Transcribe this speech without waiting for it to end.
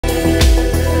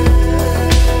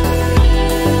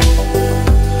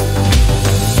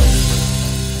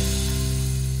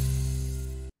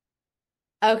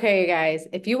Okay, you guys,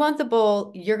 if you want the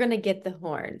bull, you're going to get the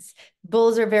horns.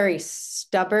 Bulls are very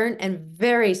stubborn and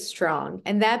very strong.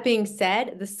 And that being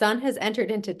said, the sun has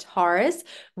entered into Taurus,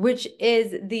 which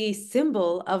is the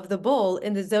symbol of the bull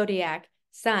in the zodiac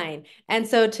sign. And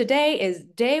so today is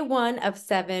day 1 of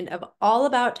 7 of all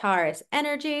about Taurus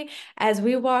energy as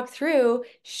we walk through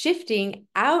shifting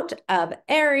out of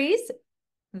Aries,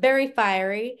 very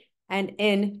fiery, and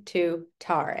into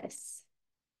Taurus.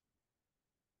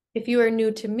 If you are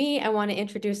new to me, I want to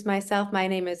introduce myself. My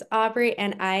name is Aubrey,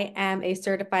 and I am a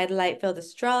certified light filled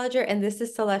astrologer, and this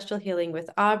is Celestial Healing with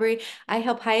Aubrey. I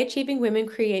help high achieving women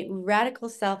create radical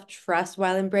self-trust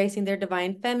while embracing their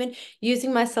divine feminine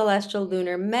using my celestial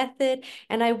lunar method,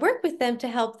 and I work with them to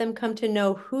help them come to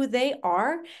know who they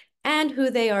are and who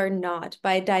they are not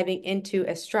by diving into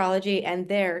astrology and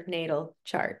their natal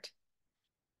chart.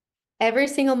 Every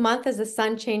single month as the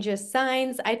sun changes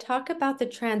signs, I talk about the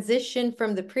transition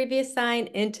from the previous sign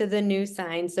into the new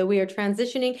sign. So we are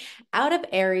transitioning out of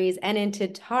Aries and into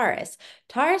Taurus.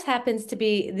 Taurus happens to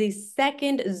be the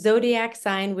second zodiac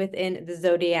sign within the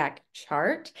zodiac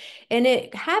chart, and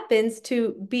it happens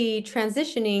to be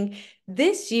transitioning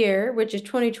this year, which is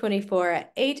 2024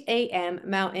 at 8 a.m.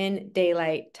 Mountain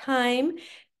Daylight Time.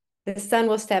 The sun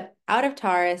will step out of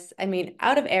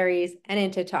out of Aries and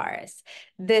into Taurus.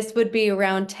 This would be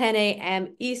around 10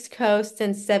 a.m. East Coast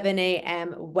and 7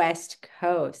 a.m. West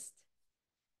Coast.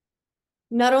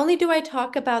 Not only do I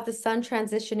talk about the sun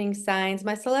transitioning signs,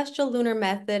 my celestial lunar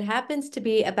method happens to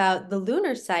be about the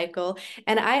lunar cycle,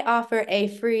 and I offer a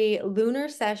free lunar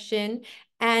session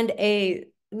and a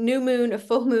new moon, a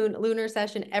full moon lunar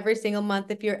session every single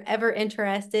month. If you're ever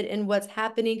interested in what's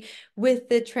happening with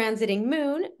the transiting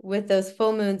moon, with those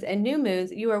full moons and new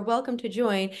moons, you are welcome to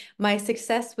join my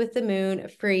Success with the Moon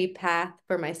free path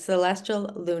for my celestial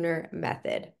lunar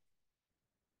method.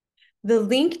 The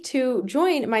link to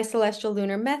join my celestial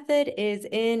lunar method is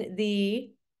in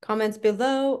the comments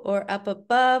below or up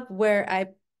above where I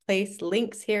place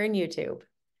links here in YouTube.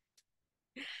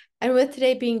 And with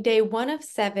today being day 1 of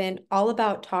 7, all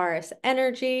about Taurus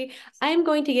energy, I'm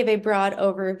going to give a broad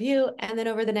overview, and then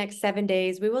over the next 7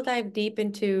 days, we will dive deep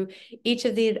into each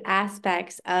of these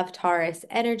aspects of Taurus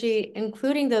energy,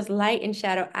 including those light and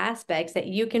shadow aspects that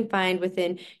you can find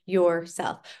within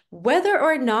yourself. Whether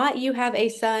or not you have a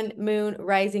sun, moon,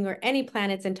 rising, or any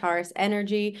planets in Taurus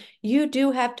energy, you do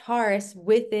have Taurus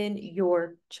within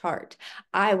your chart.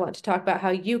 I want to talk about how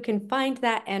you can find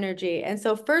that energy. And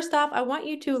so first off, I want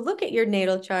you to look at your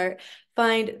natal chart,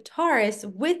 find Taurus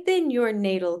within your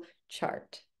natal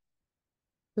chart.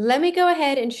 Let me go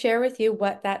ahead and share with you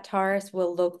what that Taurus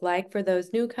will look like for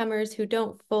those newcomers who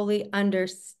don't fully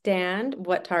understand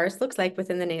what Taurus looks like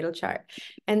within the natal chart.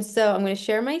 And so I'm going to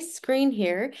share my screen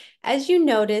here. As you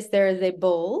notice, there is a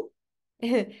bull,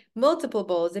 multiple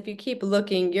bulls. If you keep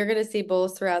looking, you're going to see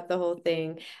bulls throughout the whole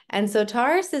thing. And so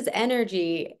Taurus's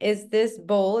energy is this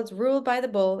bull. It's ruled by the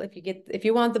bull. If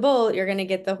you want the bull, you're going to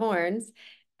get the horns.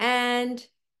 And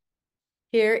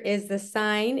here is the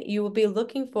sign you will be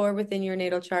looking for within your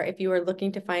natal chart if you are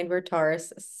looking to find where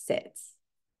Taurus sits.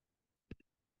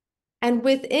 And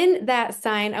within that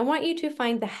sign, I want you to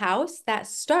find the house that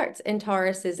starts in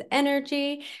Taurus's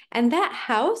energy. And that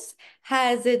house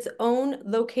has its own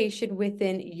location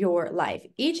within your life.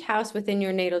 Each house within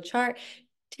your natal chart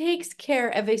takes care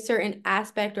of a certain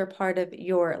aspect or part of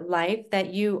your life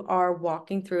that you are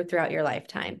walking throughout your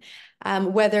lifetime.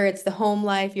 Whether it's the home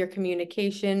life, your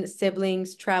communication,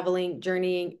 siblings, traveling,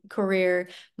 journeying, career,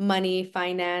 money,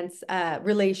 finance,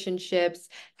 relationships,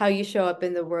 how you show up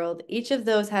in the world, each of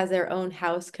those has their own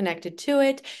house connected to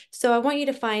it. So I want you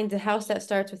to find the house that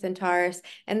starts within Taurus,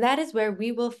 and that is where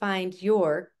we will find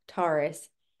your Taurus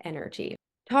energy.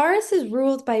 Taurus is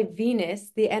ruled by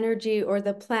Venus, the energy or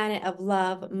the planet of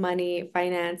love, money,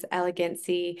 finance,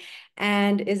 elegancy,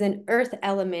 and is an earth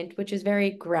element, which is very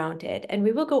grounded. And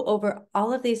we will go over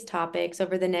all of these topics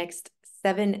over the next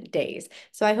 7 days.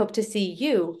 So I hope to see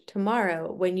you tomorrow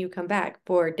when you come back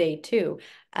for day 2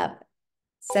 of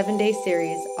 7-day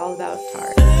series all about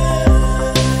Taurus.